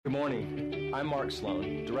Good morning. I'm Mark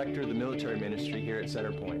Sloan, Director of the Military Ministry here at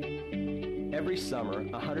Centerpoint. Every summer,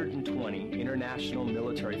 120 international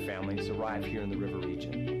military families arrive here in the River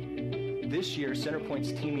region. This year,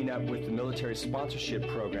 Centerpoint's teaming up with the Military Sponsorship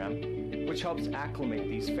Program, which helps acclimate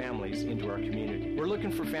these families into our community. We're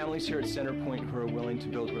looking for families here at Centerpoint who are willing to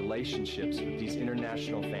build relationships with these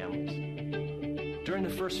international families. During the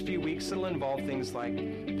first few weeks, it'll involve things like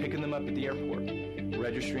picking them up at the airport,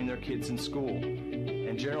 registering their kids in school,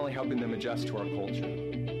 and generally helping them adjust to our culture.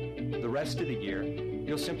 The rest of the year,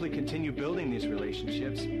 you'll simply continue building these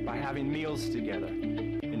relationships by having meals together,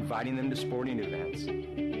 inviting them to sporting events,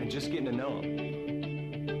 and just getting to know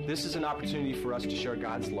them. This is an opportunity for us to share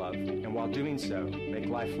God's love, and while doing so, make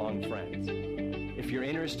lifelong friends. If you're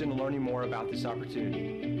interested in learning more about this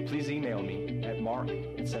opportunity, please email me at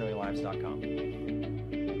mark@centerlives.com.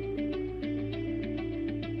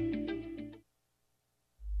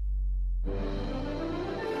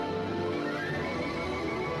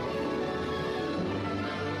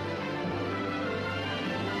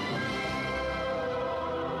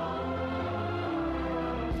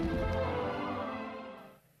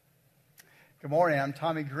 Good morning. I'm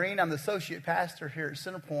Tommy Green. I'm the associate pastor here at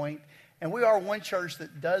Centerpoint, and we are one church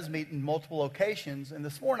that does meet in multiple locations. And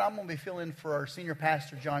this morning, I'm going to be filling in for our senior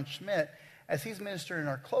pastor, John Schmidt, as he's ministering in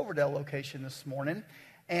our Cloverdale location this morning.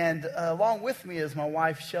 And along with me is my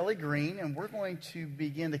wife, Shelly Green, and we're going to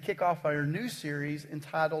begin to kick off our new series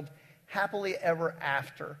entitled Happily Ever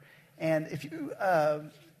After. And if you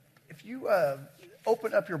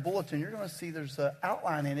open up your bulletin, you're going to see there's an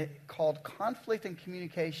outline in it called Conflict and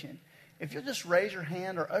Communication. If you'll just raise your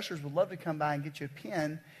hand, our ushers would love to come by and get you a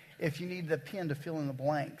pen if you need the pen to fill in the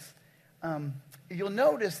blanks. You'll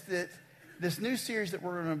notice that this new series that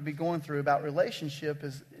we're going to be going through about relationship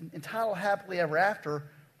is entitled Happily Ever After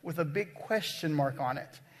with a big question mark on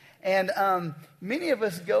it. And many of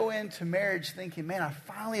us go into marriage thinking, man, I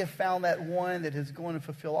finally have found that one that is going to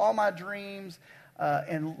fulfill all my dreams,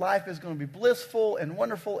 and life is going to be blissful and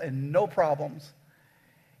wonderful and no problems.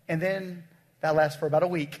 And then that lasts for about a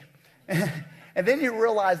week. And then you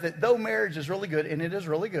realize that though marriage is really good, and it is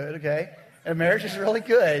really good, okay, and marriage is really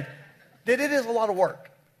good, that it is a lot of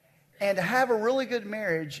work. And to have a really good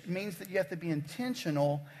marriage means that you have to be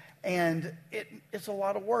intentional, and it's a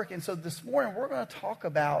lot of work. And so this morning we're going to talk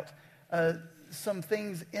about some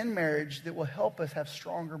things in marriage that will help us have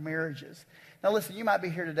stronger marriages. Now listen, you might be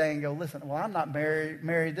here today and go, listen, well, I'm not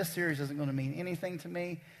married. This series isn't going to mean anything to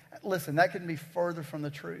me. Listen, that couldn't be further from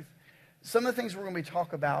the truth. Some of the things we're going to be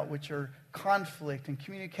talking about, which are conflict and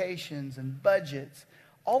communications and budgets,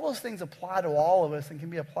 all those things apply to all of us and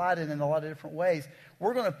can be applied in a lot of different ways.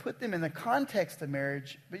 We're going to put them in the context of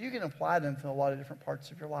marriage, but you can apply them to a lot of different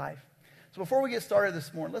parts of your life. So before we get started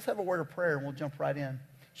this morning, let's have a word of prayer and we'll jump right in.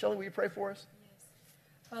 Shelley, will you pray for us? Yes.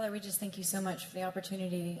 Father, we just thank you so much for the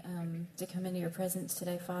opportunity to come into your presence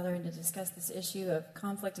today, Father, and to discuss this issue of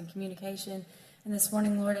conflict and communication. And this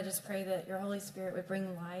morning, Lord, I just pray that your Holy Spirit would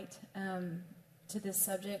bring light to this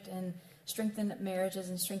subject and strengthen marriages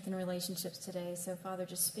and strengthen relationships today. So, Father,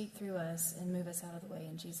 just speak through us and move us out of the way.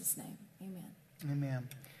 In Jesus' name, amen. Amen.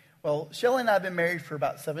 Well, Shelly and I have been married for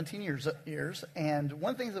about 17 years, and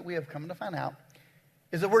one thing that we have come to find out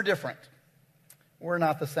is that we're different. We're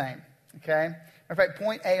not the same, okay? In fact,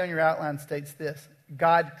 point A on your outline states this: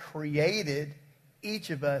 God created each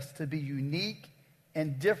of us to be unique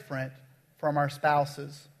and different from our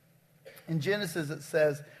spouses. In Genesis it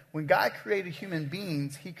says, when God created human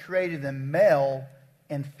beings, he created them male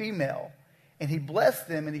and female. And he blessed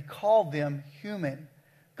them and he called them human.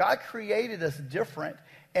 God created us different.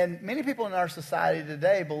 And many people in our society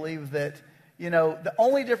today believe that, the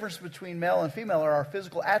only difference between male and female are our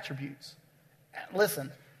physical attributes.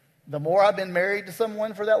 Listen, the more I've been married to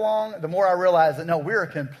someone for that long, the more I realize that, no, we're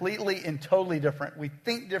completely and totally different. We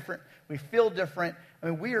think different. We feel different. I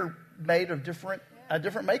mean, we are made of a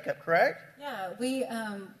different makeup, correct? Yeah,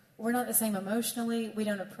 we're not the same emotionally. We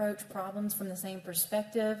don't approach problems from the same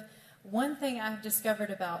perspective. One thing I've discovered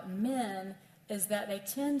about men is that they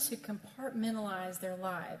tend to compartmentalize their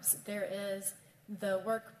lives. There is the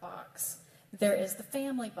work box. There is the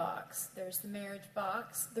family box. There's the marriage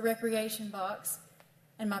box, the recreation box,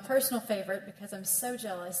 and my personal favorite, because I'm so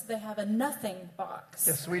jealous, they have a nothing box.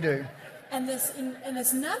 Yes, we do. And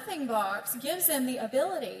this nothing box gives them the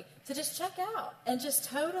ability to just check out and just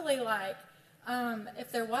totally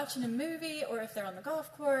if they're watching a movie or if they're on the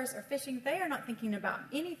golf course or fishing, they are not thinking about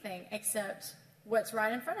anything except what's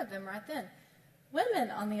right in front of them right then.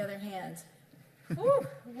 Women, on the other hand,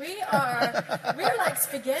 we're like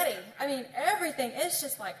spaghetti. I mean, everything is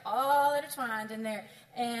just like all intertwined in there.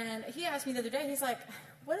 And he asked me the other day, he's like,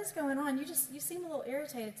 what is going on? You seem a little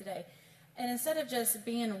irritated today. And instead of just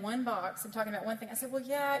being in one box and talking about one thing, I said, well,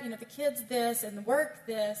 yeah, the kids this, and the work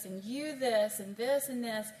this, and you this, and this, and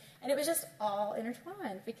this. And it was just all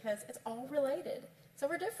intertwined because it's all related. So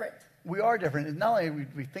we're different. We are different. And not only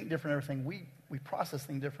we think different and everything, we process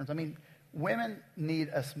things different. I mean, women need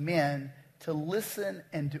us men to listen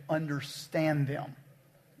and to understand them.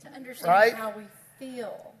 To understand right? how we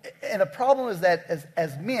feel. And the problem is that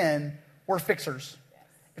as men, we're fixers. Yes.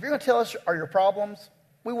 If you're going to tell us are your problems,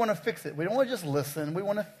 we want to fix it. We don't want to just listen. We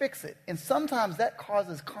want to fix it. And sometimes that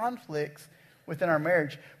causes conflicts within our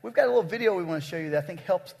marriage. We've got a little video we want to show you that I think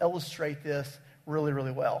helps illustrate this really,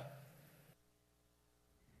 really well.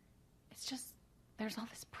 It's just, there's all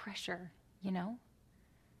this pressure,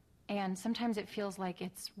 And sometimes it feels like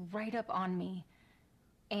it's right up on me.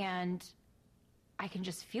 And I can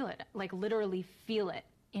just feel it, like literally feel it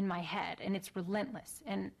in my head. And it's relentless.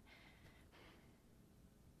 And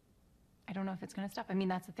I don't know if it's going to stop. I mean,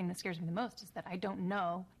 that's the thing that scares me the most, is that I don't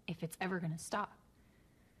know if it's ever going to stop.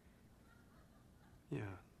 Yeah.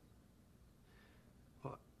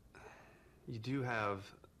 Well, you do have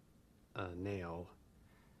a nail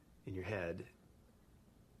in your head.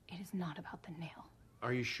 It is not about the nail.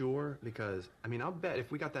 Are you sure? Because, I'll bet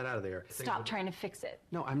if we got that out of there... Stop trying to fix it.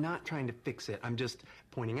 No, I'm not trying to fix it. I'm just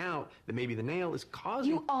pointing out that maybe the nail is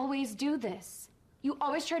causing... You always do this. You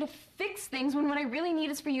always try to fix things when what I really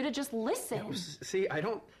need is for you to just listen. Yeah, see, I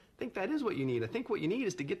don't think that is what you need. I think what you need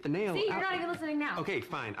is to get the nail See, out. you're not even listening now. Okay,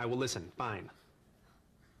 fine. I will listen. Fine.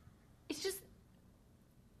 It's just...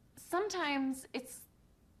 Sometimes it's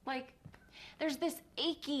like there's this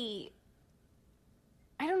achy...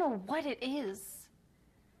 I don't know what it is.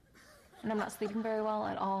 And I'm not sleeping very well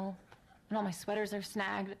at all. And all my sweaters are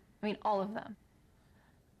snagged. All of them.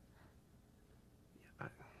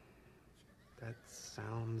 That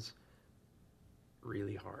sounds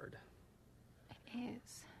really hard. It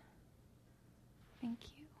is. Thank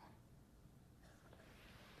you.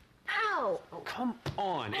 Ow! Oh, come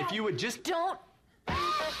on. Ow. If you would just... Don't...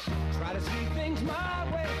 Try to see things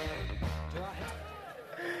my way.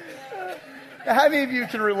 Now, how many of you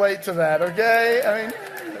can relate to that, okay?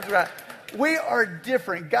 That's right. We are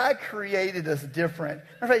different. God created us different.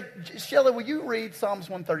 In fact, Shelley, will you read Psalms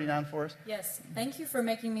 139 for us? Yes. Thank you for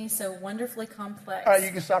making me so wonderfully complex. All right,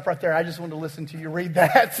 you can stop right there. I just wanted to listen to you read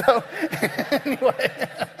that. So, anyway.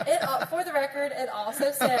 For the record, it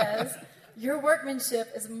also says, your workmanship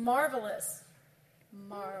is marvelous.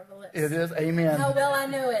 Marvelous. It is. Amen. How well I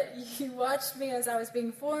know it. You watched me as I was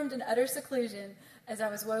being formed in utter seclusion. As I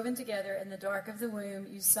was woven together in the dark of the womb,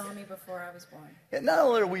 you saw me before I was born. And not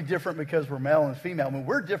only are we different because we're male and female,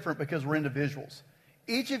 we're different because we're individuals.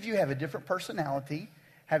 Each of you have a different personality,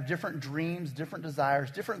 have different dreams, different desires,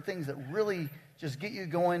 different things that really just get you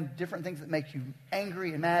going, different things that make you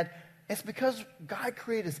angry and mad. It's because God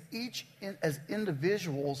created us each as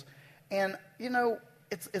individuals. And,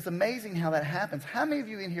 it's amazing how that happens. How many of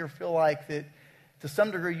you in here feel like that to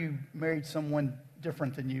some degree you married someone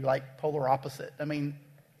different than you, like polar opposite?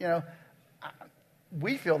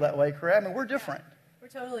 We feel that way, correct? We're different. We're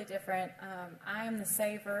totally different. I am the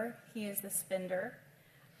saver. He is the spender.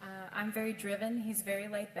 I'm very driven. He's very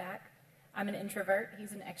laid back. I'm an introvert.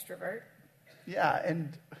 He's an extrovert. Yeah,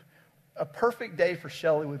 and a perfect day for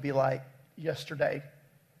Shelley would be like yesterday.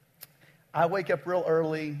 I wake up real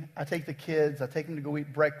early. I take the kids. I take them to go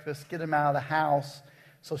eat breakfast, get them out of the house.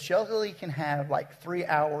 So Shelley can have like 3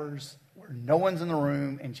 hours where no one's in the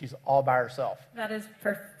room and she's all by herself. That is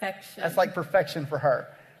perfection. That's like perfection for her.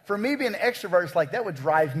 For me, being an extrovert, it's like that would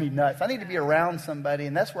drive me nuts. I need to be around somebody,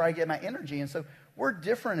 and that's where I get my energy. And so we're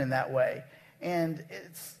different in that way. And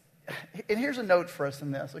here's a note for us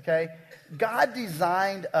in this, okay? God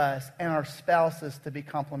designed us and our spouses to be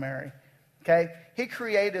complementary, okay? He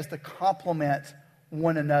created us to complement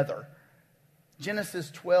one another.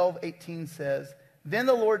 Genesis 12:18 says, "Then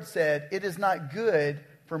the Lord said, 'It is not good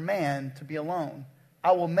for man to be alone.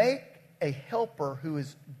 I will make a helper who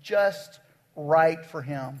is just right for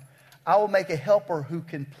him. I will make a helper who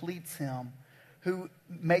completes him, who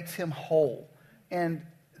makes him whole.'" And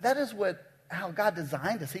that is how God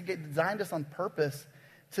designed us. He designed us on purpose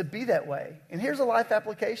to be that way. And here's a life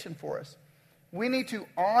application for us. We need to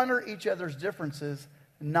honor each other's differences,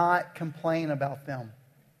 not complain about them.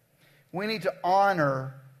 We need to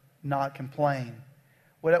honor, not complain.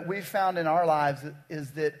 What we've found in our lives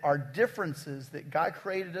is that our differences, that God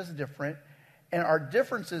created us different, and our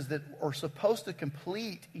differences that are supposed to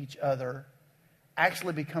complete each other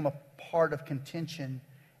actually become a part of contention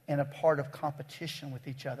and a part of competition with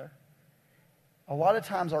each other. A lot of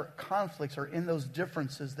times our conflicts are in those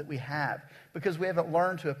differences that we have because we haven't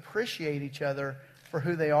learned to appreciate each other for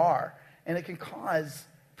who they are. And it can cause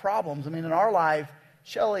problems. I mean, in our life,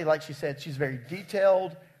 Shelley, like she said, she's very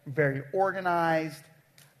detailed, very organized.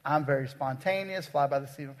 I'm very spontaneous, fly by the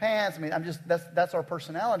seat of my pants. I mean, that's our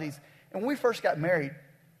personalities. And when we first got married,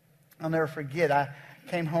 I'll never forget, I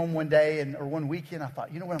came home one day or one weekend. I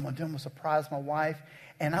thought, you know what I'm going to do? I'm going to surprise my wife,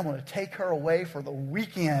 and I'm going to take her away for the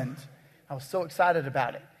weekend. I was so excited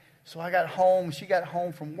about it. So I got home. She got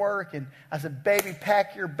home from work, and I said, baby,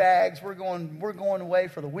 pack your bags. We're going away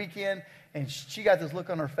for the weekend. And she got this look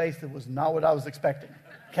on her face that was not what I was expecting,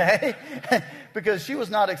 okay? Because she was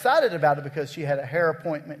not excited about it because she had a hair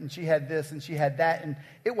appointment, and she had this, and she had that, and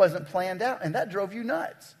it wasn't planned out, and that drove you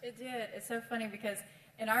nuts. It did. It's so funny because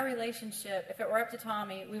in our relationship, if it were up to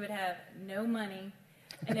Tommy, we would have no money.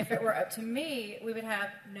 And if it were up to me, we would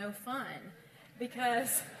have no fun.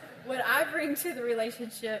 Because what I bring to the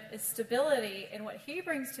relationship is stability, and what he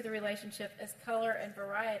brings to the relationship is color and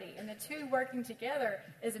variety. And the two working together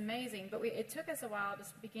is amazing. But it took us a while to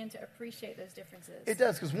begin to appreciate those differences. It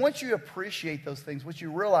does, because once you appreciate those things, what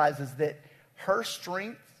you realize is that her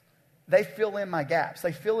strengths, they fill in my gaps.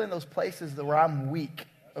 They fill in those places where I'm weak,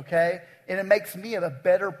 okay? And it makes me a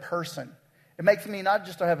better person. It makes me not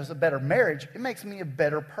just to have a better marriage, it makes me a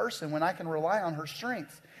better person when I can rely on her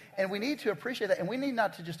strengths. And we need to appreciate that. And we need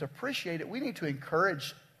not to just appreciate it. We need to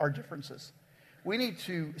encourage our differences. We need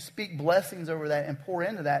to speak blessings over that and pour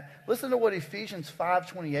into that. Listen to what Ephesians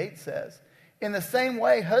 5:28 says. In the same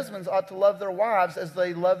way, husbands ought to love their wives as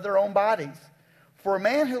they love their own bodies. For a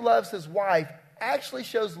man who loves his wife actually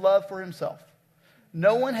shows love for himself.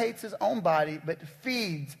 No one hates his own body, but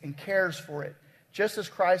feeds and cares for it, just as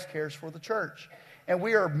Christ cares for the church. And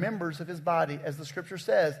we are members of his body. As the scripture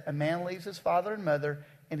says, a man leaves his father and mother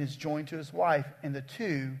and is joined to his wife, and the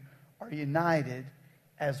two are united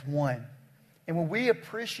as one. And when we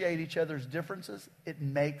appreciate each other's differences, it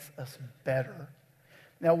makes us better.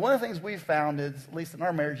 Now, one of the things we've found is, at least in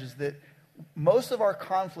our marriage, is that most of our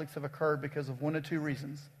conflicts have occurred because of one of two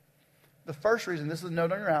reasons. The first reason, this is a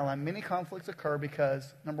note on your outline, many conflicts occur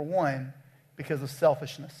because, number one, because of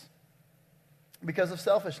selfishness. Because of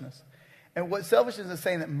selfishness. And what selfishness is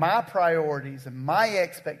saying that my priorities and my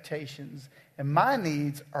expectations and my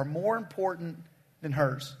needs are more important than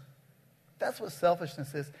hers. That's what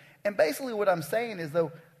selfishness is. And basically what I'm saying is,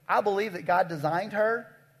 though, I believe that God designed her.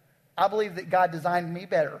 I believe that God designed me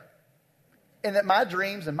better. And that my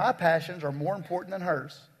dreams and my passions are more important than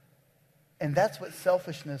hers. And that's what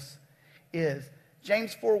selfishness is.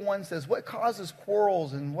 James 4:1 says, what causes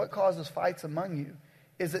quarrels and what causes fights among you?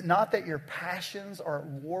 Is it not that your passions are at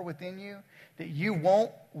war within you? That you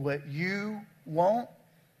want what you want?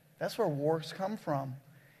 That's where wars come from.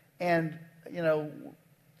 And, you know,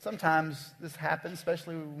 sometimes this happens,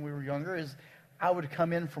 especially when we were younger, is I would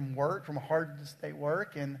come in from work, from a hard day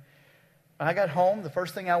work, and when I got home, the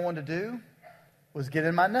first thing I wanted to do was get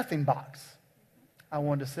in my nothing box. I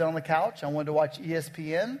wanted to sit on the couch. I wanted to watch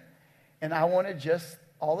ESPN. And I wanted just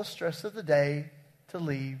all the stress of the day to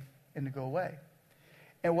leave and to go away.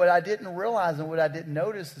 And what I didn't realize and what I didn't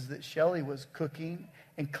notice is that Shelley was cooking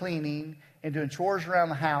and cleaning and doing chores around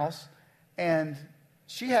the house. And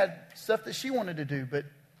she had stuff that she wanted to do, but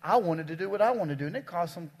I wanted to do what I wanted to do. And it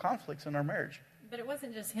caused some conflicts in our marriage. But it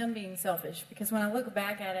wasn't just him being selfish, because when I look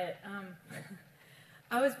back at it,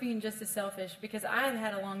 I was being just as selfish because I had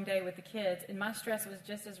had a long day with the kids, and my stress was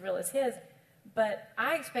just as real as his. But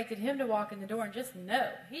I expected him to walk in the door and just know.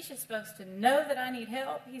 He's just supposed to know that I need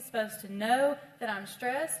help. He's supposed to know that I'm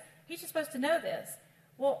stressed. He's just supposed to know this.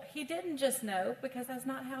 Well, he didn't just know, because that's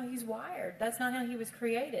not how he's wired. That's not how he was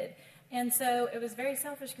created. And so it was very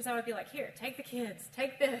selfish, because I would be like, here, take the kids,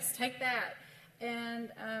 take this, take that. And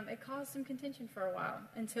it caused some contention for a while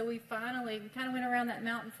until we kind of went around that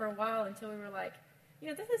mountain for a while until we were like, you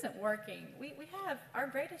know, this isn't working. We have, our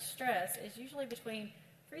greatest stress is usually between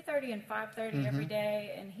 3:30 and 5:30 every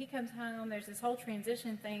day, and he comes home. There's this whole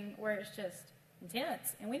transition thing where it's just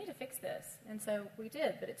intense, and we need to fix this. And so we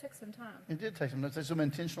did, but it took some time. It did take some time. There's some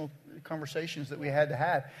intentional conversations that we had to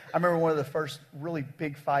have. I remember one of the first really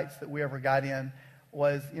big fights that we ever got in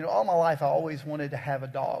was, you know, all my life I always wanted to have a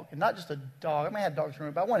dog. And not just a dog. I mean, I had dogs growing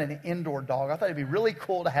up, but I wanted an indoor dog. I thought it'd be really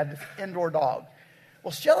cool to have this indoor dog.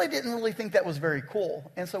 Well, Shelley didn't really think that was very cool.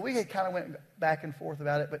 And so we had kind of went back and forth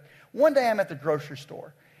about it. But one day I'm at the grocery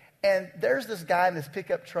store, and there's this guy in this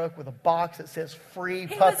pickup truck with a box that says free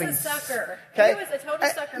puppies. He was a sucker. Okay? He was a total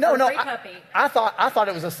sucker for free puppy. I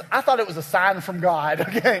thought it was a sign from God.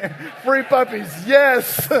 Okay, free puppies.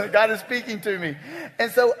 Yes, God is speaking to me.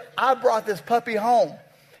 And so I brought this puppy home,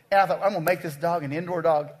 and I thought, I'm gonna make this dog an indoor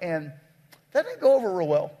dog, and that didn't go over real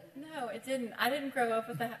well. No, it didn't. I didn't grow up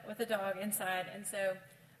with a dog inside, and so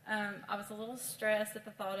I was a little stressed at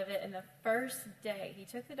the thought of it, and the first day, he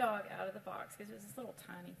took the dog out of the box, because it was this little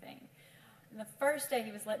tiny thing. And the first day,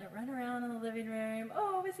 he was letting it run around in the living room.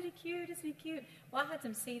 Oh, isn't he cute? Isn't he cute? Well, I had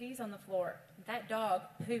some CDs on the floor. That dog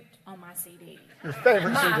pooped on my CD. Your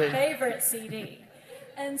favorite CD. My favorite CD.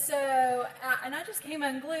 And so, I just came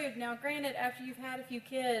unglued. Now, granted, after you've had a few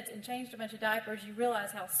kids and changed a bunch of diapers, you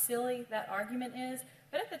realize how silly that argument is.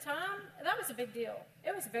 But at the time, that was a big deal.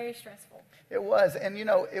 It was very stressful. It was, and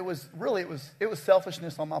it was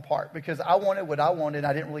selfishness on my part, because I wanted what I wanted, and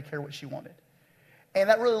I didn't really care what she wanted. And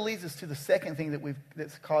that really leads us to the second thing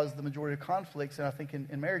that's caused the majority of conflicts, and I think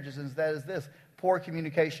in marriages, is this: poor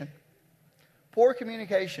communication. Poor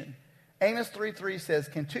communication. Amos 3:3 says,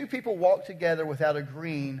 "Can two people walk together without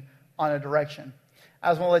agreeing on a direction?" I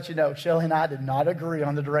just want to let you know, Shelley and I did not agree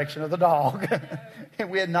on the direction of the dog.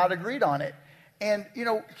 We had not agreed on it. And,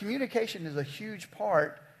 communication is a huge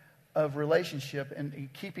part of relationship and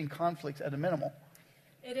keeping conflicts at a minimal.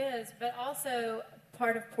 It is, but also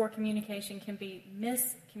part of poor communication can be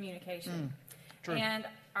miscommunication. True. And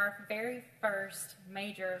our very first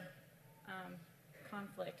major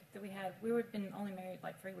conflict that we had, we had been only married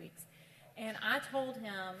like 3 weeks. And I told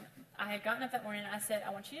him, I had gotten up that morning and I said, I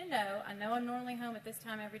want you to know, I know I'm normally home at this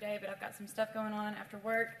time every day, but I've got some stuff going on after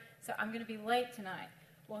work, so I'm going to be late tonight.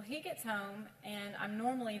 Well, he gets home, and I'm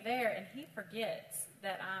normally there, and he forgets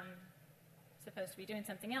that I'm supposed to be doing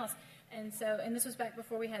something else. And this was back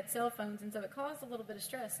before we had cell phones, and so it caused a little bit of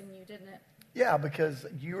stress in you, didn't it? Yeah, because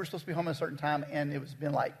you were supposed to be home at a certain time, and it was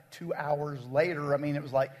been like 2 hours later. I mean, it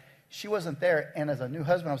was like she wasn't there, and as a new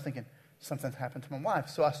husband, I was thinking, something's happened to my wife.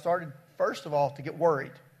 So I started, first of all, to get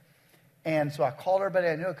worried. And so I called everybody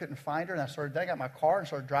I knew. I couldn't find her, and I got my car and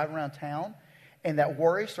started driving around town, and that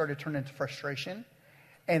worry started turning into frustration.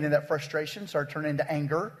 And then that frustration started turning into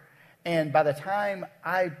anger. And by the time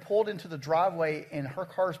I pulled into the driveway and her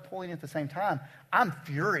car's pulling at the same time, I'm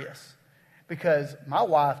furious because my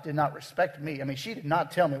wife did not respect me. I mean, she did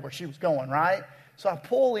not tell me where she was going, right? So I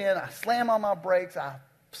pull in, I slam on my brakes, I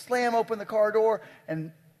slam open the car door,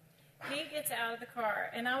 and he gets out of the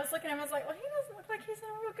car. And I was looking at him, I was like, well, he doesn't look like he's in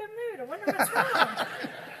a real good mood. I wonder what's wrong.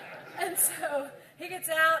 And so he gets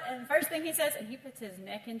out, and first thing he says, and he puts his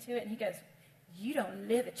neck into it, and he goes, "You don't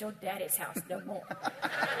live at your daddy's house no more."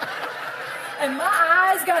 And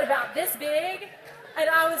my eyes got about this big, and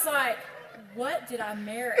I was like, what did I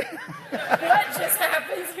marry? What just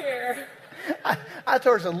happened here? I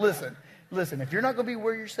told her, listen, if you're not going to be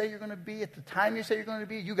where you say you're going to be at the time you say you're going to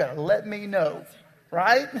be, you got to let me know,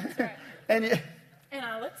 right? That's right. And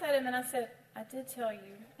I looked at him and I said, I did tell you.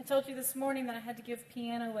 I told you this morning that I had to give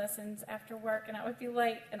piano lessons after work and I would be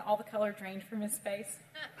late, and all the color drained from his face.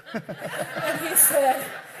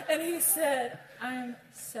 and he said, I'm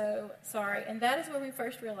so sorry. And that is when we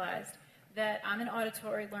first realized that I'm an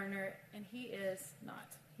auditory learner and he is not.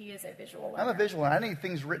 He is a visual learner. I'm a visual learner. I need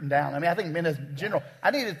things written down. I mean, I think men in general,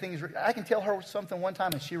 I needed things. I can tell her something one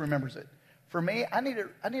time and she remembers it. For me, I need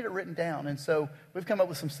it written down. And so we've come up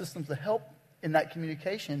with some systems to help in that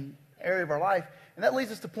communication area of our life. And that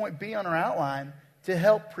leads us to point B on our outline. To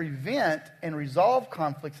help prevent and resolve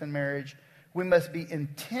conflicts in marriage, we must be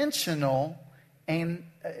intentional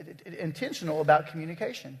about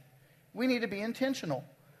communication. We need to be intentional.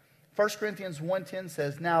 1 Corinthians 1:10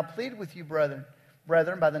 says, "Now I plead with you, brethren,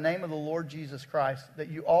 by the name of the Lord Jesus Christ, that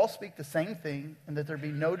you all speak the same thing, and that there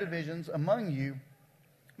be no divisions among you,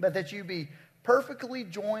 but that you be perfectly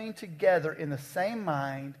joined together in the same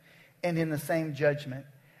mind and in the same judgment."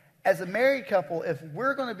 As a married couple, if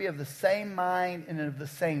we're going to be of the same mind and of the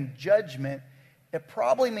same judgment, it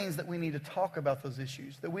probably means that we need to talk about those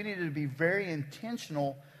issues, that we need to be very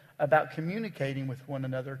intentional about communicating with one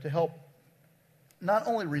another to help not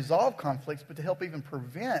only resolve conflicts, but to help even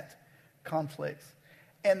prevent conflicts.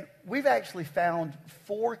 And we've actually found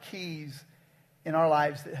 4 keys in our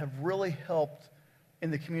lives that have really helped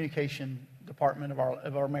in the communication department of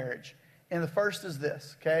our marriage. And the first is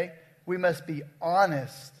this, okay? We must be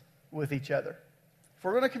honest with each other. If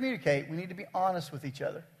we're going to communicate, we need to be honest with each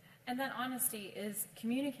other. And that honesty is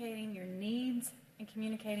communicating your needs and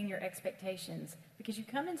communicating your expectations. Because you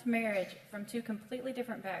come into marriage from 2 completely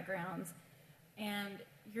different backgrounds, and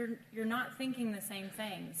you're not thinking the same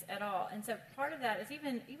things at all. And so part of that is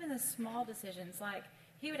even the small decisions. Like,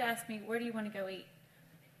 he would ask me, where do you want to go eat?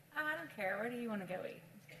 I don't care. Where do you want to go eat?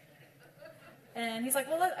 And he's like,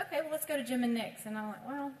 well, let's go to Jim and Nick's. And I'm like,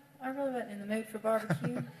 well, I really wasn't in the mood for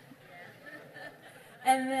barbecue.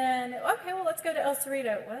 And then, okay, well, let's go to El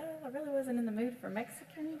Cerrito. Well, I really wasn't in the mood for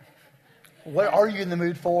Mexican. What are you in the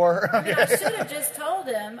mood for? I mean, I should have just told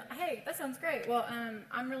him, hey, that sounds great. Well,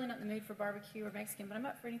 I'm really not in the mood for barbecue or Mexican, but I'm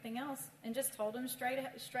up for anything else. And just told him straight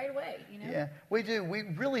away, you know? Yeah, we do. We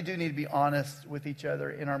really do need to be honest with each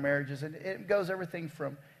other in our marriages. And it goes everything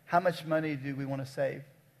from how much money do we want to save?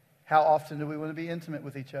 How often do we want to be intimate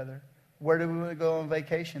with each other? Where do we want to go on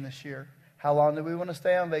vacation this year? How long do we want to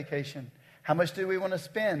stay on vacation? How much do we want to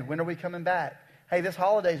spend? When are we coming back? Hey, this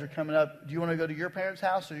holidays are coming up. Do you want to go to your parents'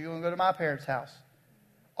 house or do you want to go to my parents' house?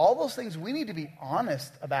 All those things we need to be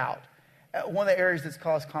honest about. One of the areas that's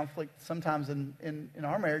caused conflict sometimes in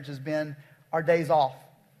our marriage has been our days off.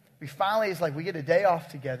 It's like we get a day off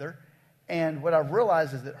together, and what I've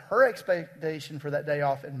realized is that her expectation for that day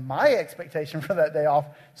off and my expectation for that day off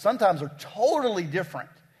sometimes are totally different.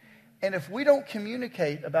 And if we don't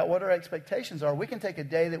communicate about what our expectations are, we can take a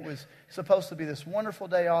day that was supposed to be this wonderful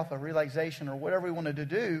day off, a relaxation, or whatever we wanted to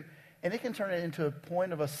do, and it can turn it into a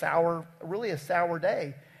point of a sour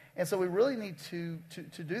day. And so we really need to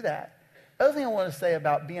do that. The other thing I want to say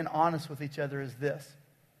about being honest with each other is this.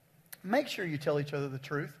 Make sure you tell each other the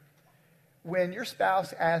truth. When your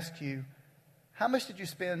spouse asks you, how much did you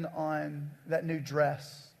spend on that new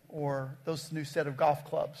dress or those new set of golf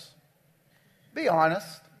clubs? Be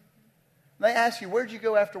honest. They ask you, where'd you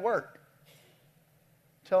go after work?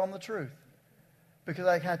 Tell them the truth. Because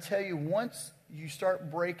I can tell you, once you start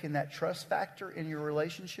breaking that trust factor in your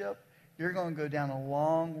relationship, you're going to go down a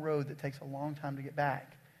long road that takes a long time to get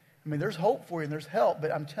back. I mean, there's hope for you and there's help,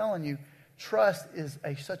 but I'm telling you, trust is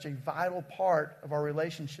such a vital part of our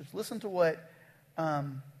relationships. Listen to what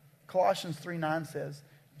Colossians 3:9 says.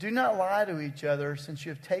 Do not lie to each other, since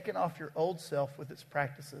you have taken off your old self with its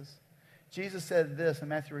practices. Jesus said this, and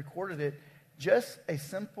Matthew recorded it, just a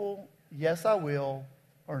simple yes, I will,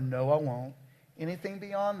 or no, I won't. Anything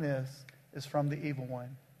beyond this is from the evil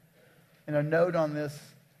one. And a note on this,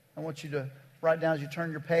 I want you to write down as you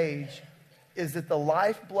turn your page, is that the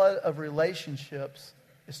lifeblood of relationships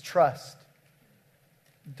is trust.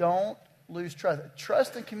 Don't lose trust.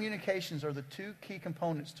 Trust and communications are the two key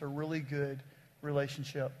components to a really good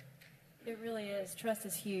relationship. It really is. Trust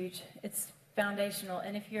is huge. It's foundational.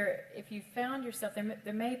 And if you found yourself,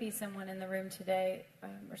 there may be someone in the room today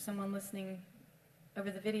or someone listening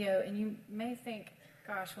over the video, and you may think,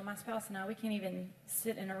 gosh, well, my spouse and I, we can't even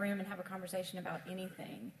sit in a room and have a conversation about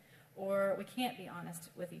anything, or we can't be honest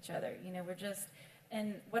with each other. You know,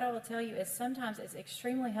 and what I will tell you is sometimes it's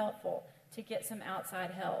extremely helpful to get some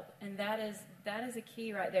outside help, and that is a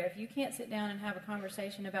key right there. If you can't sit down and have a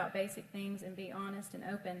conversation about basic things and be honest and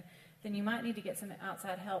open, then you might need to get some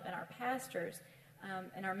outside help. And our pastors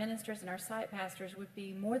and our ministers and our site pastors would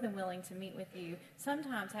be more than willing to meet with you.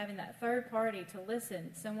 Sometimes having that third party to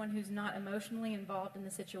listen, someone who's not emotionally involved in the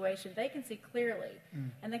situation, they can see clearly,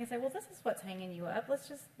 and they can say, well, this is what's hanging you up. This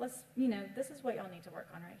is what y'all need to work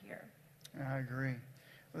on right here. I agree.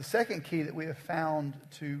 The second key that we have found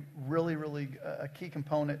to really, a key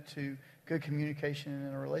component to good communication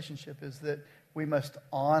in a relationship is that we must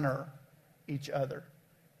honor each other.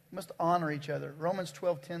 We must honor each other. Romans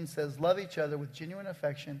 12:10 says, love each other with genuine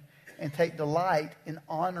affection and take delight in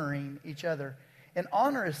honoring each other. And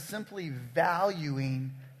honor is simply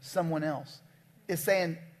valuing someone else. It's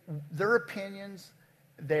saying their opinions,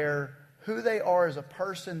 who they are as a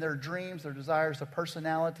person, their dreams, their desires, their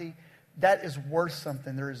personality, that is worth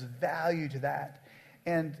something. There is value to that.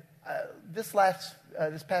 And this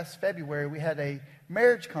past February, we had a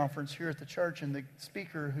marriage conference here at the church, and the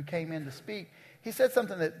speaker who came in to speak, he said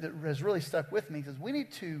something that has really stuck with me. He says, we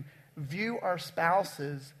need to view our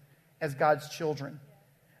spouses as God's children.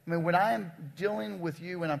 I mean, when I am dealing with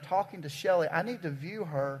you, when I'm talking to Shelley, I need to view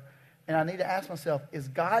her, and I need to ask myself, is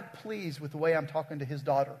God pleased with the way I'm talking to his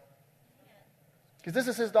daughter? Because this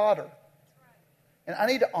is his daughter. And I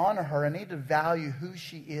need to honor her. I need to value who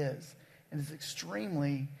she is. And it's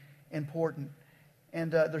extremely important.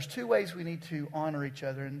 And there's two ways we need to honor each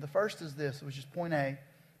other. And the first is this, which is point A.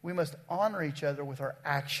 We must honor each other with our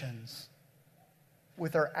actions.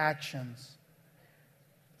 With our actions.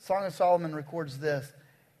 Song of Solomon records this.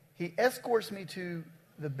 He escorts me to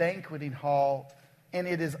the banqueting hall, and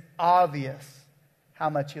it is obvious how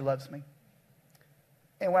much he loves me.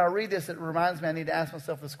 And when I read this, it reminds me I need to ask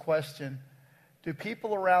myself this question. Do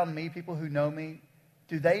people around me, people who know me,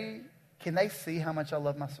 can they see how much I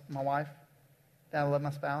love my wife? That I love my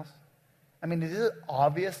spouse? I mean, is it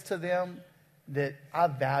obvious to them that I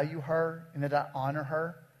value her and that I honor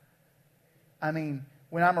her? I mean,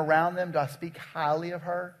 when I'm around them, do I speak highly of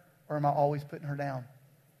her, or am I always putting her down?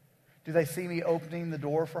 Do they see me opening the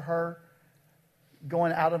door for her,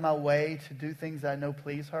 going out of my way to do things that I know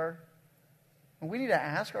please her? And we need to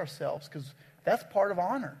ask ourselves, because that's part of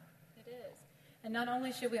honor. It is. And not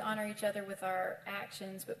only should we honor each other with our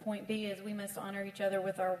actions, but point B is we must honor each other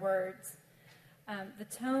with our words. The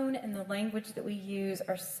tone and the language that we use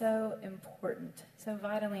are so important, so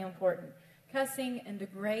vitally important. Cussing and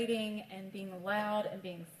degrading and being loud and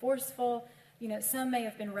being forceful. You know, some may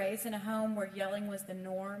have been raised in a home where yelling was the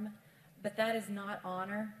norm, but that is not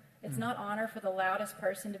honor. It's not honor for the loudest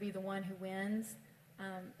person to be the one who wins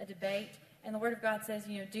a debate. And the Word of God says,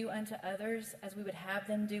 you know, do unto others as we would have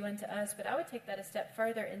them do unto us. But I would take that a step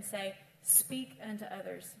further and say, speak unto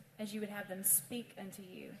others as you would have them speak unto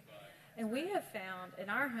you. And we have found in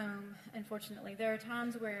our home, unfortunately, there are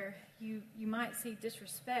times where you might see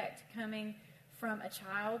disrespect coming from a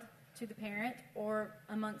child to the parent or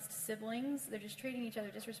amongst siblings. They're just treating each other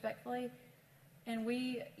disrespectfully. And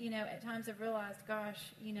we, you know, at times have realized, gosh,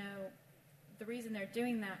 you know, the reason they're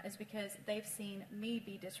doing that is because they've seen me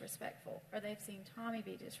be disrespectful or they've seen Tommy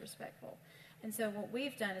be disrespectful. And so what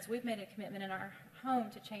we've done is we've made a commitment in our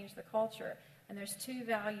home to change the culture. And there's two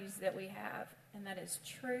values that we have, and that is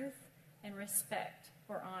truth and respect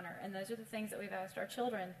or honor. And those are the things that we've asked our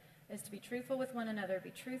children, is to be truthful with one another,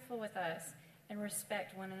 be truthful with us, and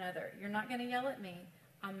respect one another. You're not going to yell at me.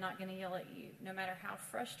 I'm not going to yell at you. No matter how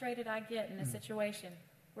frustrated I get in a situation,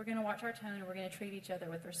 we're going to watch our tone and we're going to treat each other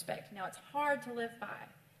with respect. Now, it's hard to live by.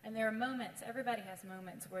 And there are moments, everybody has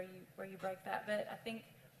moments where you break that. But I think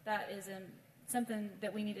that is something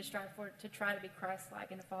that we need to strive for, to try to be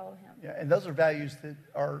Christ-like and to follow him. Yeah, and those are values that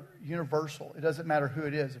are universal. It doesn't matter who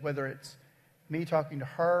it is, whether it's me talking to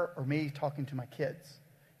her or me talking to my kids.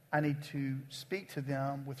 I need to speak to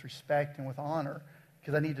them with respect and with honor,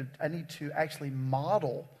 because I need to actually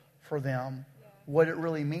model for them what it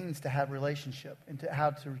really means to have relationship and to how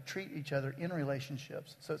to treat each other in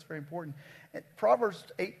relationships. So it's very important. And Proverbs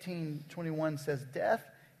 18:21 says, death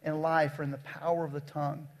and life are in the power of the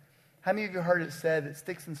tongue. How many of you heard it said that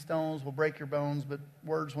sticks and stones will break your bones, but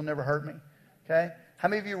words will never hurt me? Okay? How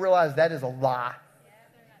many of you realize that is a lie?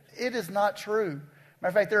 It is not true. Matter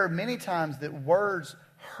of fact, there are many times that words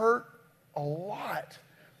hurt a lot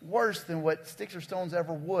worse than what sticks or stones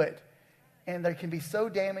ever would. And they can be so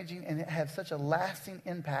damaging and have such a lasting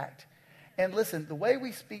impact. And listen, the way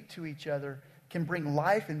we speak to each other can bring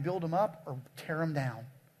life and build them up or tear them down.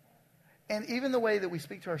 And even the way that we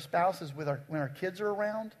speak to our spouses when our kids are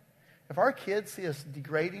around, if our kids see us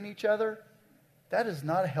degrading each other, that is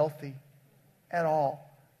not healthy at all.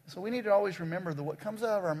 So we need to always remember that what comes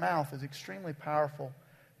out of our mouth is extremely powerful.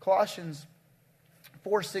 Colossians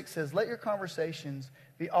 4:6 says, let your conversations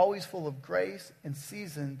be always full of grace and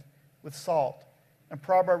seasoned with salt. And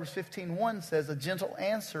Proverbs 15:1 says, a gentle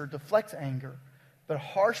answer deflects anger, but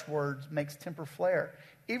harsh words makes temper flare.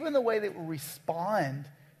 Even the way that we respond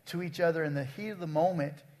to each other in the heat of the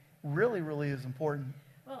moment really, really is important.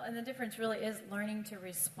 Well, and the difference really is learning to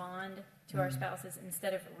respond to our spouses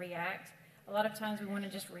instead of react. A lot of times we want to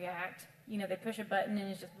just react. You know, they push a button and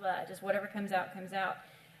it's just blah, just whatever comes out, comes out.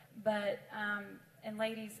 But, and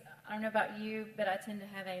ladies, I don't know about you, but I tend to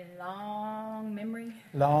have a long memory.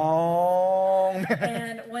 Long.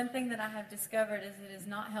 And one thing that I have discovered is it is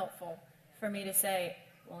not helpful for me to say,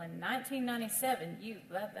 well, in 1997, you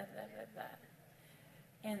blah, blah, blah, blah, blah.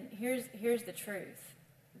 And here's the truth.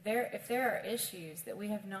 If there are issues that we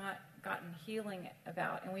have not gotten healing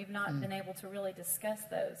about and we've not been able to really discuss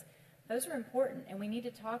those are important, and we need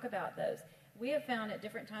to talk about those. We have found at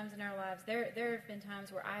different times in our lives, there have been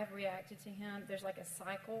times where I have reacted to him. There's like a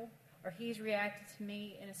cycle, or he's reacted to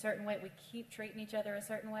me in a certain way. We keep treating each other a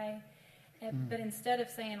certain way. But instead of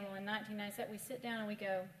saying, well, in 1997, we sit down and we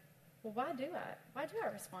go, well, why do I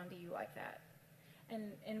respond to you like that?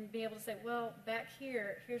 And be able to say, well, back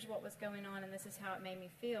here's what was going on, and this is how it made me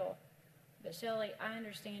feel. But Shelley, I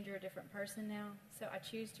understand you're a different person now, so I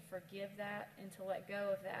choose to forgive that and to let go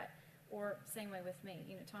of that. Or same way with me.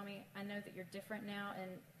 You know, Tommy, I know that you're different now,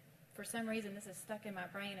 and for some reason this is stuck in my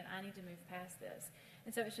brain, and I need to move past this.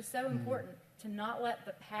 And so it's just so important to not let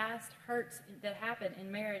the past hurts that happen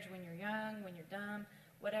in marriage when you're young, when you're dumb,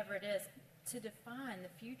 whatever it is, to define the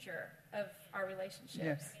future of our relationships.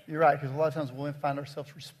 Yeah, you're right, because a lot of times we'll find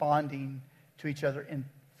ourselves responding to each other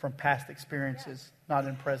from past experiences, not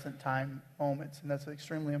in present time moments. And that's an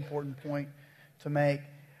extremely important point to make.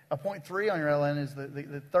 Point 3 on your outline is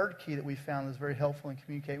the third key that we found is very helpful in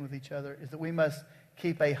communicating with each other, is that we must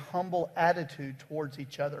keep a humble attitude towards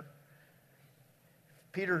each other.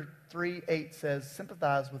 Peter 3:8 says,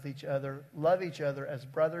 sympathize with each other, love each other as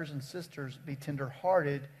brothers and sisters, be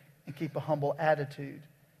tender-hearted, and keep a humble attitude.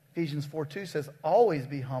 Ephesians 4:2 says, always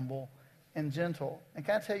be humble and gentle. And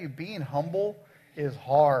can I tell you, being humble is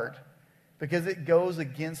hard because it goes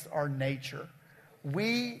against our nature.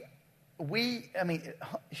 We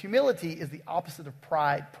humility is the opposite of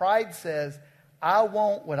pride. Pride says, I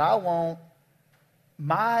want what I want.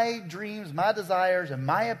 My dreams, my desires, and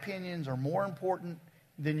my opinions are more important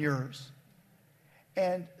than yours.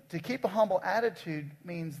 And to keep a humble attitude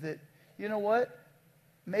means that, you know what?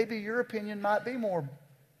 Maybe your opinion might be more,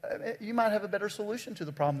 you might have a better solution to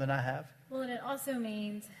the problem than I have. Well, and it also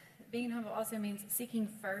means, being humble also means seeking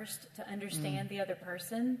first to understand the other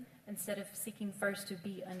person instead of seeking first to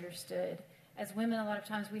be understood. As women, a lot of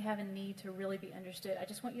times we have a need to really be understood. I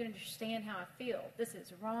just want you to understand how I feel. This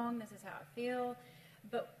is wrong. This is how I feel.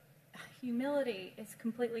 But humility is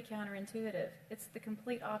completely counterintuitive. It's the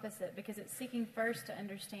complete opposite because it's seeking first to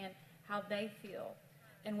understand how they feel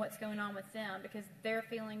and what's going on with them because their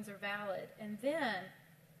feelings are valid. And then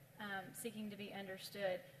seeking to be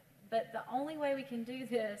understood. But the only way we can do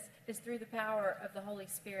this is through the power of the Holy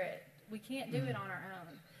Spirit. We can't do it on our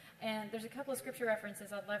own. And there's a couple of scripture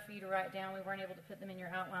references I'd love for you to write down. We weren't able to put them in your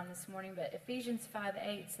outline this morning, but Ephesians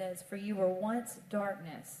 5:8 says, "For you were once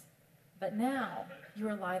darkness, but now you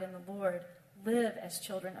are light in the Lord. Live as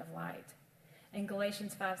children of light." In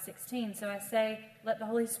Galatians 5:16, "So I say, let the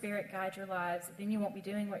Holy Spirit guide your lives, then you won't be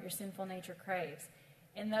doing what your sinful nature craves."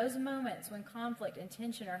 In those moments when conflict and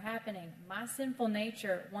tension are happening, my sinful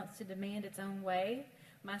nature wants to demand its own way.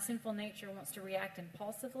 My sinful nature wants to react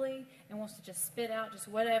impulsively and wants to just spit out just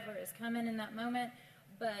whatever is coming in that moment.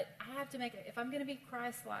 But I have to make it, if I'm going to be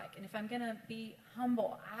Christ-like and if I'm going to be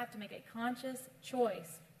humble, I have to make a conscious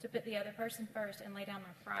choice to put the other person first and lay down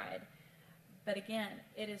my pride. But again,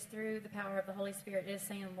 it is through the power of the Holy Spirit. It is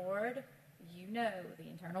saying, Lord, you know the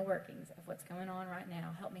internal workings of what's going on right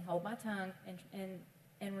now. Help me hold my tongue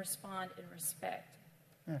and respond in respect.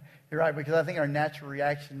 Yeah, you're right, because I think our natural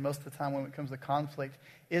reaction most of the time when it comes to conflict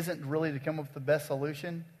isn't really to come up with the best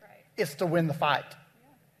solution. Right. It's to win the fight.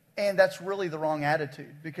 Yeah. And that's really the wrong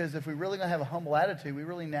attitude, because if we really going to have a humble attitude, we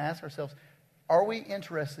really need to ask ourselves, are we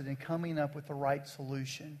interested in coming up with the right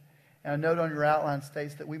solution? And a note on your outline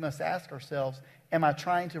states that we must ask ourselves, am I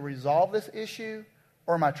trying to resolve this issue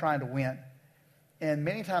or am I trying to win? And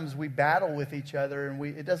many times we battle with each other, and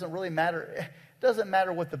it doesn't really matter. It doesn't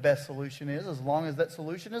matter what the best solution is as long as that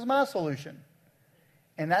solution is my solution.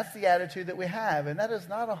 And that's the attitude that we have, and that is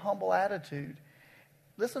not a humble attitude.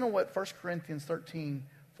 Listen to what 1 Corinthians 13,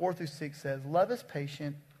 4 through 6 says. Love is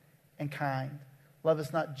patient and kind. Love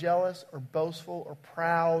is not jealous or boastful or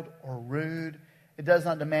proud or rude. It does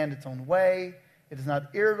not demand its own way. It is not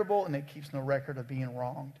irritable, and it keeps no record of being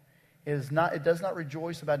wronged. It does not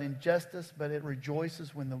rejoice about injustice, but it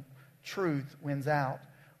rejoices when the truth wins out.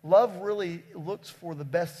 Love really looks for the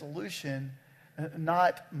best solution,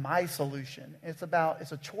 not my solution. It's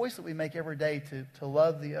a choice that we make every day to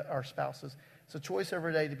love our spouses. It's a choice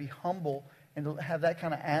every day to be humble and to have that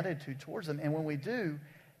kind of attitude towards them. And when we do,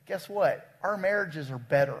 guess what? Our marriages are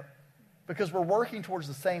better because we're working towards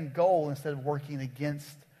the same goal instead of working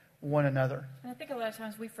against one another. And I think a lot of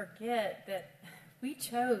times we forget that we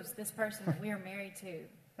chose this person that we are married to.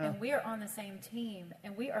 And we are on the same team,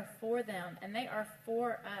 and we are for them, and they are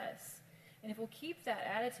for us. And if we'll keep that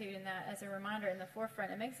attitude and that as a reminder in the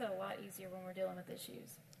forefront, it makes it a lot easier when we're dealing with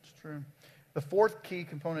issues. It's true. The fourth key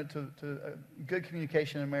component to good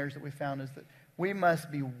communication in marriage that we found is that we must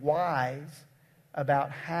be wise about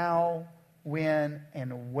how, when,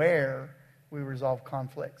 and where we resolve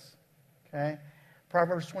conflicts. Okay?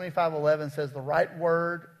 Proverbs 25:11 says, the right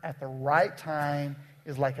word at the right time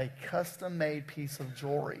is like a custom-made piece of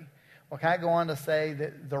jewelry. Well, can I go on to say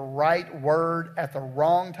that the right word at the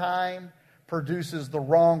wrong time produces the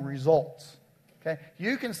wrong results? Okay?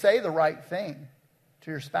 You can say the right thing to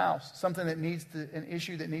your spouse, an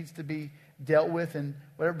issue that needs to be dealt with and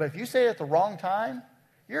whatever, but if you say it at the wrong time,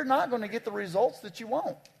 you're not going to get the results that you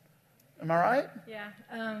want. Am I right? Yeah.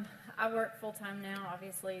 I work full-time now,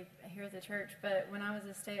 obviously, here at the church, but when I was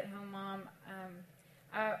a stay-at-home mom,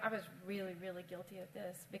 I was really, really guilty of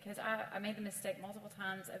this because I made the mistake multiple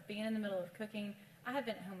times of being in the middle of cooking. I have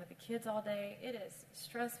been at home with the kids all day. It is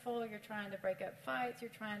stressful. You're trying to break up fights.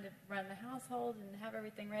 You're trying to run the household and have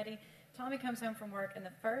everything ready. Tommy comes home from work, and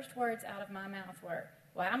the first words out of my mouth were,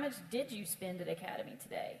 well, how much did you spend at Academy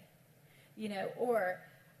today? Or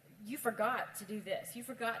you forgot to do this. You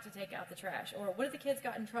forgot to take out the trash. Or what if the kids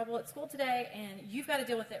got in trouble at school today, and you've got to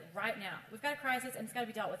deal with it right now? We've got a crisis, and it's got to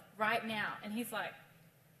be dealt with right now. And he's like,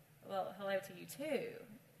 well, hello to you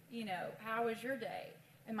too. How was your day?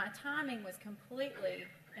 And my timing was completely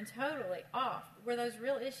and totally off. Were those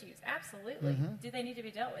real issues? Absolutely. Mm-hmm. Do they need to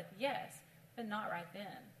be dealt with? Yes, but not right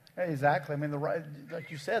then. Exactly. I mean,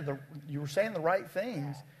 like you said, you were saying the right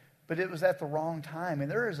things, but it was at the wrong time. And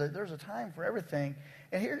there's a time for everything.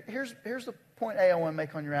 And here's the point A I want to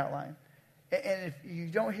make on your outline. And if you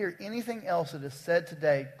don't hear anything else that is said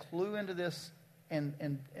today, clue into this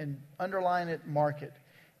and underline it, mark it.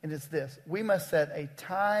 And it's this: we must set a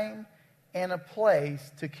time and a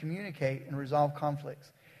place to communicate and resolve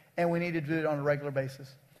conflicts. And we need to do it on a regular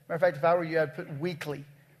basis. Matter of fact, if I were you, I'd put weekly.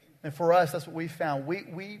 And for us, that's what we found.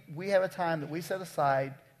 We have a time that we set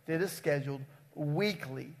aside that is scheduled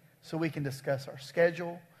weekly so we can discuss our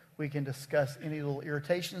schedule. We can discuss any little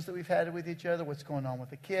irritations that we've had with each other, what's going on with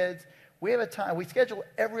the kids. We have a time. We schedule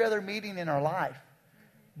every other meeting in our life.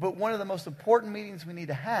 But one of the most important meetings we need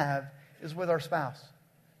to have is with our spouse.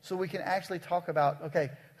 So we can actually talk about,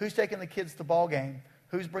 okay, who's taking the kids to the ball game?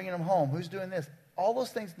 Who's bringing them home? Who's doing this? All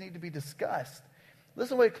those things need to be discussed.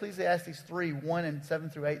 Listen to what Ecclesiastes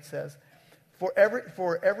 3:1-7-8 says. For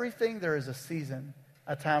everything there is a season,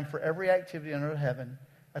 a time for every activity under heaven,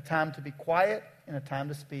 a time to be quiet and a time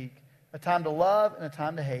to speak, a time to love and a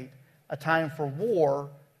time to hate, a time for war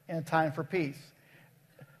and a time for peace.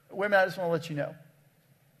 Women, I just want to let you know,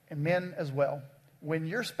 and men as well, when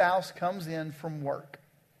your spouse comes in from work,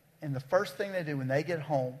 and the first thing they do when they get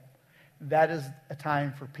home, that is a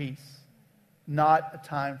time for peace, not a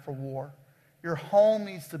time for war. Your home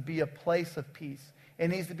needs to be a place of peace. It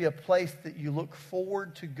needs to be a place that you look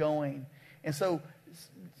forward to going. And so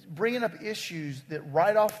bringing up issues that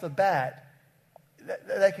right off the bat,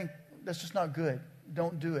 that's just not good.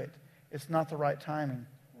 Don't do it. It's not the right timing.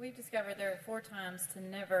 We've discovered there are 4 times to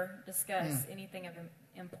never discuss anything of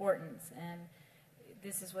importance, and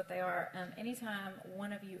this is what they are. Anytime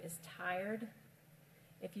one of you is tired,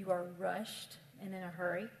 if you are rushed and in a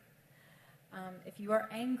hurry, if you are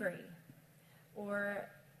angry, or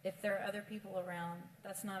if there are other people around,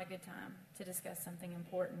 that's not a good time to discuss something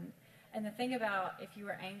important. And the thing about if you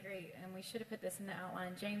are angry, and we should have put this in the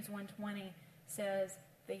outline, James 1:20 says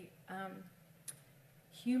the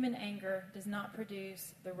human anger does not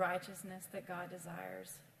produce the righteousness that God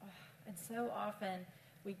desires. And so often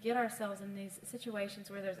we get ourselves in these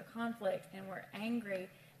situations where there's a conflict and we're angry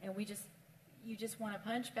and you just want to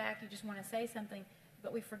punch back, you just want to say something,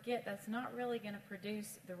 but we forget that's not really going to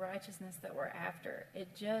produce the righteousness that we're after. It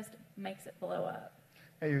just makes it blow up.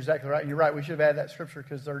 Yeah, you're exactly right. You're right. We should have added that scripture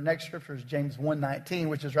because our next scripture is James 1:19,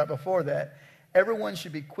 which is right before that. Everyone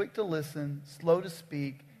should be quick to listen, slow to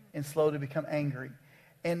speak, and slow to become angry.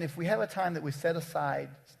 And if we have a time that we set aside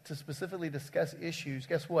to specifically discuss issues,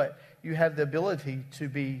 guess what? You have the ability to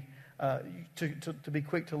be to be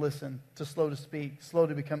quick to listen, to slow to speak, slow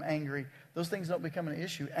to become angry. Those things don't become an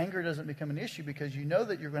issue. Anger doesn't become an issue because you know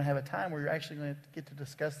that you're going to have a time where you're actually going to get to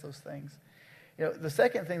discuss those things. You know, the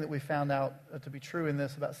second thing that we found out to be true in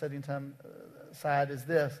this about setting time aside is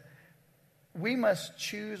this: we must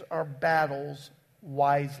choose our battles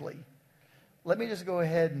wisely. Let me just go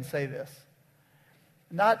ahead and say this.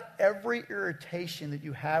 Not every irritation that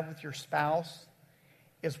you have with your spouse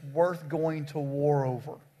is worth going to war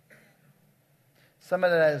over. Some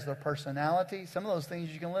of that is their personality. Some of those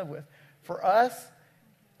things you can live with. For us,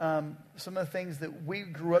 some of the things that we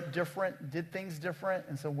grew up different, did things different,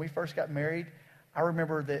 and so when we first got married, I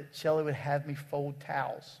remember that Shelley would have me fold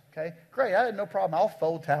towels. Okay, great, I had no problem. I'll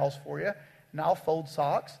fold towels for you, and I'll fold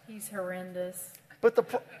socks. He's horrendous. But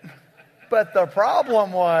the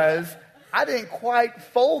problem was I didn't quite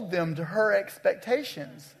fold them to her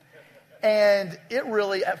expectations. And it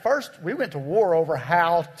really, at first, we went to war over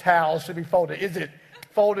how towels should be folded. Is it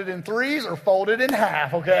folded in threes or folded in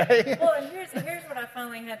half, okay? Well, and here's what I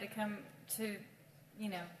finally had to come to,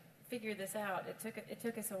 figure this out. It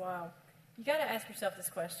took us a while. You got to ask yourself this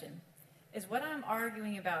question. Is what I'm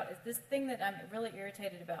arguing about, is this thing that I'm really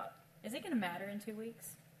irritated about, is it going to matter in 2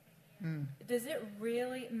 weeks? Does it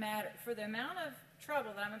really matter? For the amount of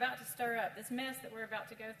trouble that I'm about to stir up, this mess that we're about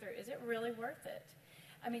to go through, is it really worth it?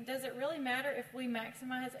 I mean, does it really matter if we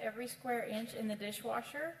maximize every square inch in the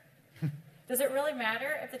dishwasher? Does it really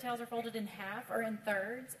matter if the towels are folded in half or in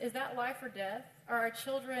thirds? Is that life or death? Are our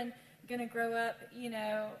children going to grow up,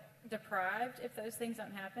 deprived if those things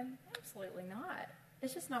don't happen? Absolutely not.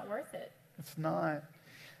 It's just not worth it. It's not.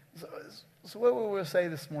 So what we will say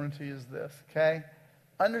this morning to you is this, okay?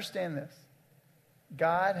 Understand this.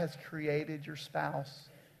 God has created your spouse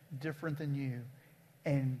different than you,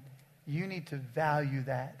 and you need to value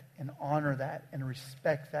that and honor that and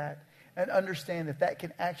respect that and understand that that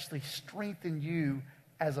can actually strengthen you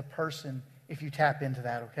as a person if you tap into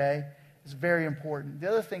that, okay? It's very important. The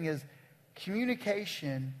other thing is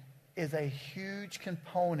communication is a huge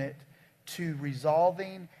component to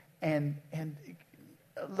resolving and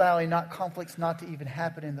allowing conflicts not to even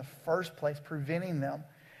happen in the first place, preventing them.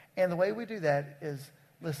 And the way we do that is,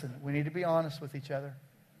 listen, we need to be honest with each other.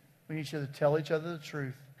 We need to tell each other the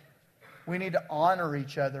truth. We need to honor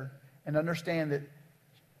each other. and understand that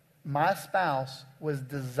my spouse was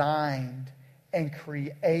designed and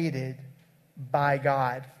created by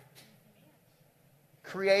God.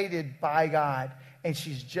 Created by God. And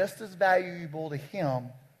she's just as valuable to him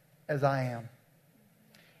as I am.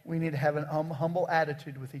 We need to have an humble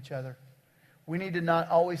attitude with each other. We need to not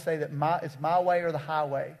always say that it's my way or the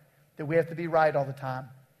highway, that we have to be right all the time.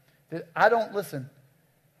 That I don't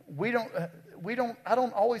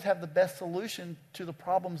always have the best solution to the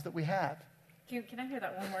problems that we have. Can I hear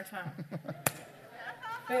that one more time?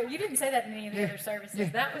 But you didn't say that in any of the other services.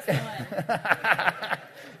 That was fun.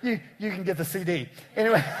 You can get the CD.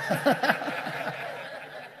 Anyway.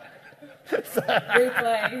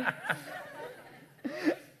 Replay.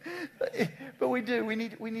 But we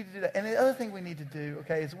need to do that. And the other thing we need to do,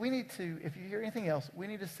 okay, is we need to, if you hear anything else, we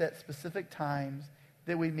need to set specific times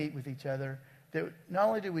that we meet with each other. That not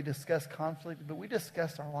only do we discuss conflict, but we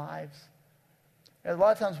discuss our lives. And a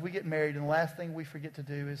lot of times we get married, and the last thing we forget to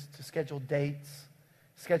do is to schedule dates,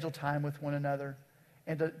 schedule time with one another,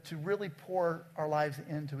 and to really pour our lives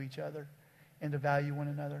into each other and to value one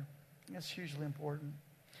another. That's hugely important.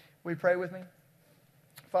 Will you pray with me?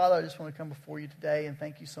 Father, I just want to come before you today and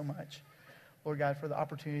thank you so much, Lord God, for the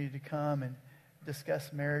opportunity to come and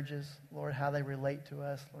discuss marriages, Lord, how they relate to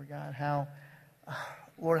us, Lord God, how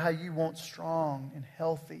you want strong and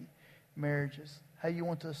healthy marriages, how you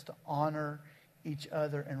want us to honor each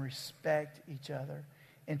other and respect each other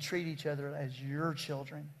and treat each other as your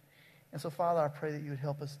children. And so, Father, I pray that you would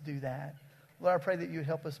help us do that. Lord, I pray that you would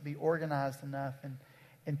help us be organized enough and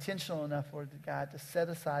intentional enough, Lord God, to set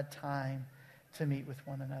aside time to meet with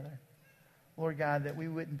one another. Lord God, that we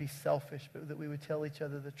wouldn't be selfish, but that we would tell each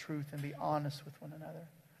other the truth and be honest with one another.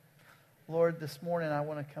 Lord, this morning I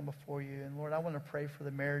want to come before you, and Lord, I want to pray for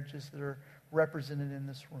the marriages that are represented in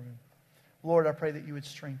this room. Lord, I pray that you would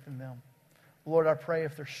strengthen them. Lord, I pray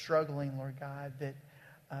if they're struggling, Lord God,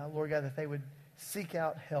 that they would seek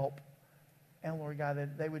out help. And Lord God,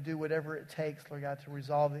 that they would do whatever it takes, Lord God, to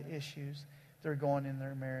resolve the issues that are going in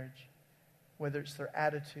their marriage, whether it's their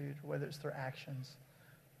attitude, whether it's their actions.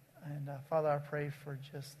 And Father, I pray for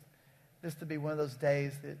just this to be one of those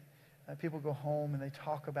days that people go home and they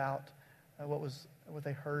talk about what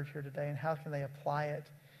they heard here today and how can they apply it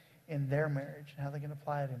in their marriage and how they can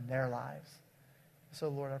apply it in their lives. So,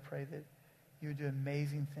 Lord, I pray that you would do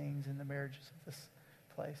amazing things in the marriages of this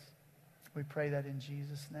place. We pray that in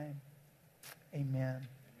Jesus' name. Amen.